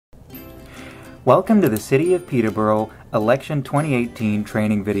Welcome to the City of Peterborough Election 2018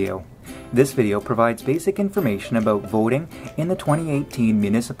 training video. This video provides basic information about voting in the 2018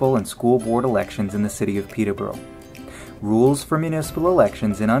 municipal and school board elections in the City of Peterborough. Rules for municipal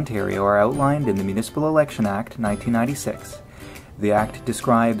elections in Ontario are outlined in the Municipal Election Act 1996. The Act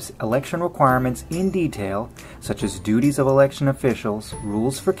describes election requirements in detail, such as duties of election officials,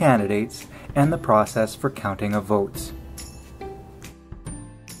 rules for candidates, and the process for counting of votes.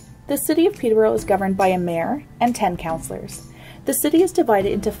 The City of Peterborough is governed by a mayor and 10 councillors. The city is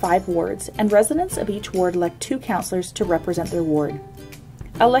divided into 5 wards, and residents of each ward elect 2 councillors to represent their ward.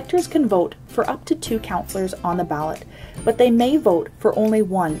 Electors can vote for up to 2 councillors on the ballot, but they may vote for only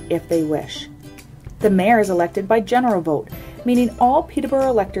 1 if they wish. The mayor is elected by general vote, meaning all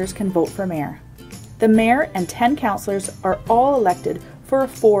Peterborough electors can vote for mayor. The mayor and 10 councillors are all elected for a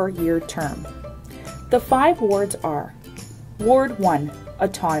 4-year term. The 5 wards are Ward 1,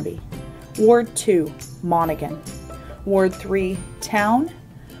 Autonomy, Ward 2, Monaghan, Ward 3, Town,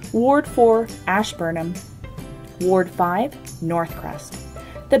 Ward 4, Ashburnham, Ward 5, Northcrest.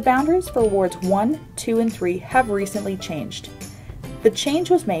 The boundaries for Wards 1, 2, and 3 have recently changed. The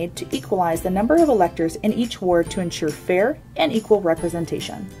change was made to equalize the number of electors in each ward to ensure fair and equal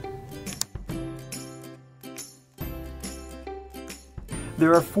representation.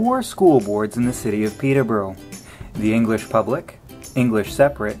 There are 4 school boards in the City of Peterborough: the English Public, English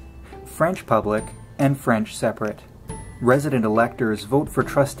Separate, French Public, and French Separate. Resident electors vote for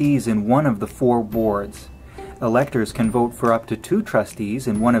trustees in one of the 4 boards. Electors can vote for up to 2 trustees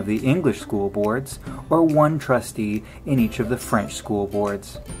in one of the English school boards or 1 trustee in each of the French school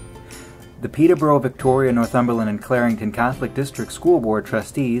boards. The Peterborough, Victoria, Northumberland, and Clarington Catholic District School Board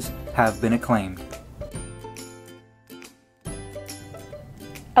trustees have been acclaimed.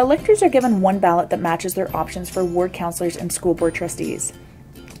 Electors are given 1 ballot that matches their options for ward councillors and school board trustees.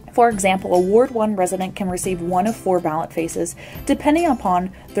 For example, a Ward 1 resident can receive 1 of 4 ballot faces depending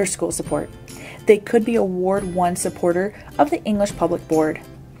upon their school support. They could be a Ward 1 supporter of the English Public Board,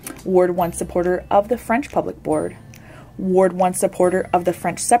 Ward 1 supporter of the French Public Board, Ward 1 supporter of the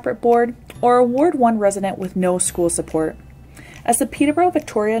French Separate Board, or a Ward 1 resident with no school support. As the Peterborough,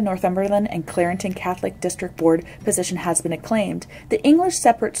 Victoria, Northumberland, and Clarington Catholic District Board position has been acclaimed, the English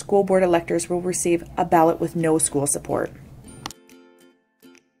Separate School Board electors will receive a ballot with no school support.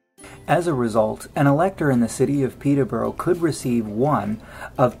 As a result, an elector in the City of Peterborough could receive 1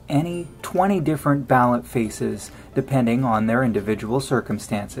 of any 20 different ballot faces depending on their individual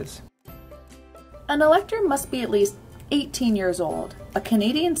circumstances. An elector must be at least 18 years old, a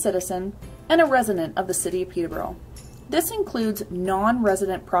Canadian citizen, and a resident of the City of Peterborough. This includes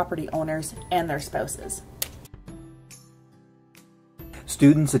non-resident property owners and their spouses.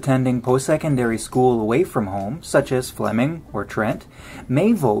 Students attending post-secondary school away from home, such as Fleming or Trent,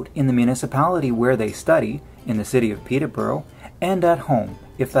 may vote in the municipality where they study, in the City of Peterborough, and at home,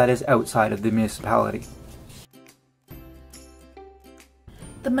 if that is outside of the municipality.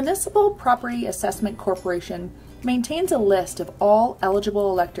 The Municipal Property Assessment Corporation maintains a list of all eligible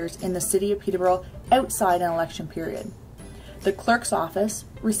electors in the City of Peterborough outside an election period. The clerk's office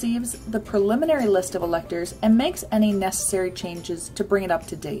receives the preliminary list of electors and makes any necessary changes to bring it up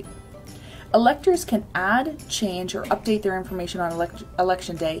to date. Electors can add, change, or update their information on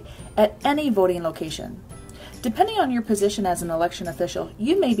election day at any voting location. Depending on your position as an election official,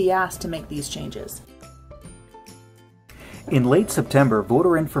 you may be asked to make these changes. In late September,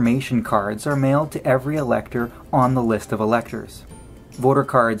 voter information cards are mailed to every elector on the list of electors. Voter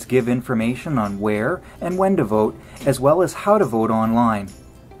cards give information on where and when to vote, as well as how to vote online.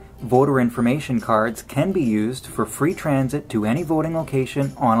 Voter information cards can be used for free transit to any voting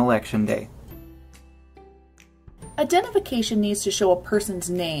location on Election Day. Identification needs to show a person's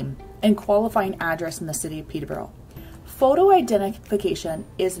name and qualifying address in the City of Peterborough. Photo identification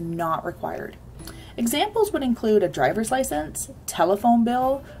is not required. Examples would include a driver's license, telephone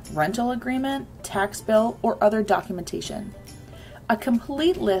bill, rental agreement, tax bill, or other documentation. A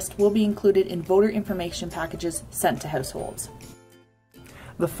complete list will be included in voter information packages sent to households.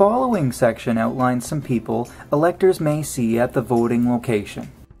 The following section outlines some people electors may see at the voting location.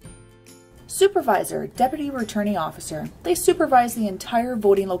 Supervisor, Deputy Returning Officer. They supervise the entire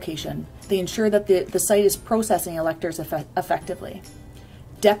voting location. They ensure that the site is processing electors effectively.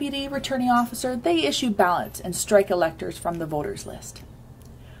 Deputy Returning Officer, they issue ballots and strike electors from the voters list.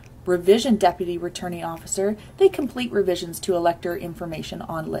 Revision Deputy Returning Officer, they complete revisions to elector information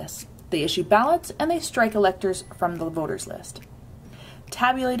on lists. They issue ballots and they strike electors from the voters list.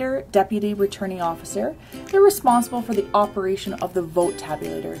 tabulator, deputy returning officer. They're responsible for the operation of the vote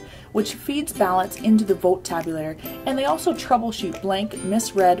tabulator, which feeds ballots into the vote tabulator, and they also troubleshoot blank,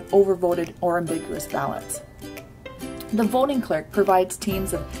 misread, overvoted, or ambiguous ballots. The voting clerk provides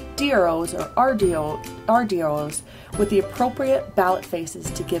teams of DROs or RDOs with the appropriate ballot faces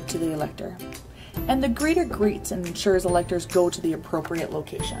to give to the elector. And the greeter greets and ensures electors go to the appropriate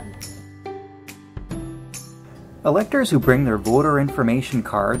location. Electors who bring their voter information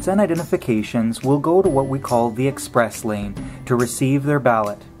cards and identifications will go to what we call the express lane to receive their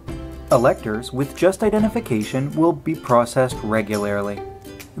ballot. Electors with just identification will be processed regularly.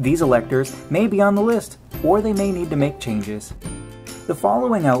 These electors may be on the list, or they may need to make changes. The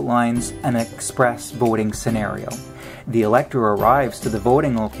following outlines an express voting scenario. The elector arrives to the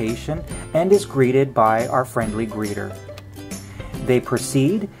voting location and is greeted by our friendly greeter. They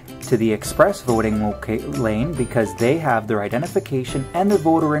proceed to the express voting lane because they have their identification and their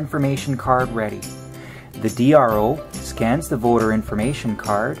voter information card ready. The DRO scans the voter information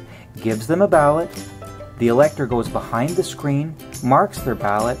card, gives them a ballot. The elector goes behind the screen, marks their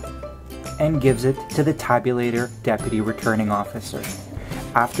ballot, and gives it to the tabulator deputy returning officer.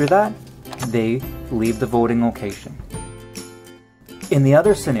 After that, they leave the voting location. In the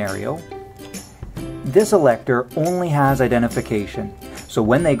other scenario, this elector only has identification. So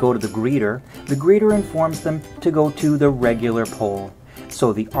when they go to the greeter informs them to go to the regular poll.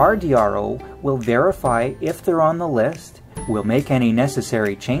 So the RDRO will verify if they're on the list, will make any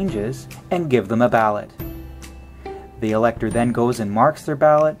necessary changes, and give them a ballot. The elector then goes and marks their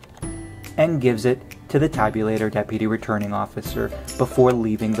ballot and gives it to the tabulator deputy returning officer before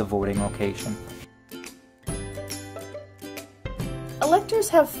leaving the voting location. Electors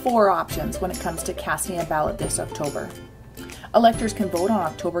have 4 options when it comes to casting a ballot this October. Electors can vote on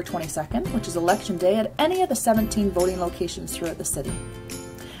October 22nd, which is Election Day, at any of the 17 voting locations throughout the city.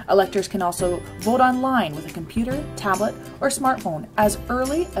 Electors can also vote online with a computer, tablet, or smartphone as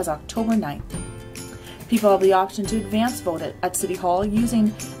early as October 9th. People have the option to advance vote at City Hall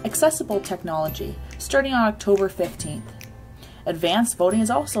using accessible technology, starting on October 15th. Advanced voting is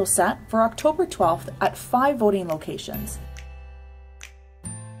also set for October 12th at 5 voting locations.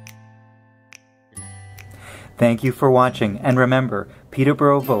 Thank you for watching, and remember,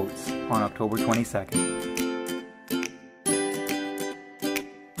 Peterborough votes on October 22nd.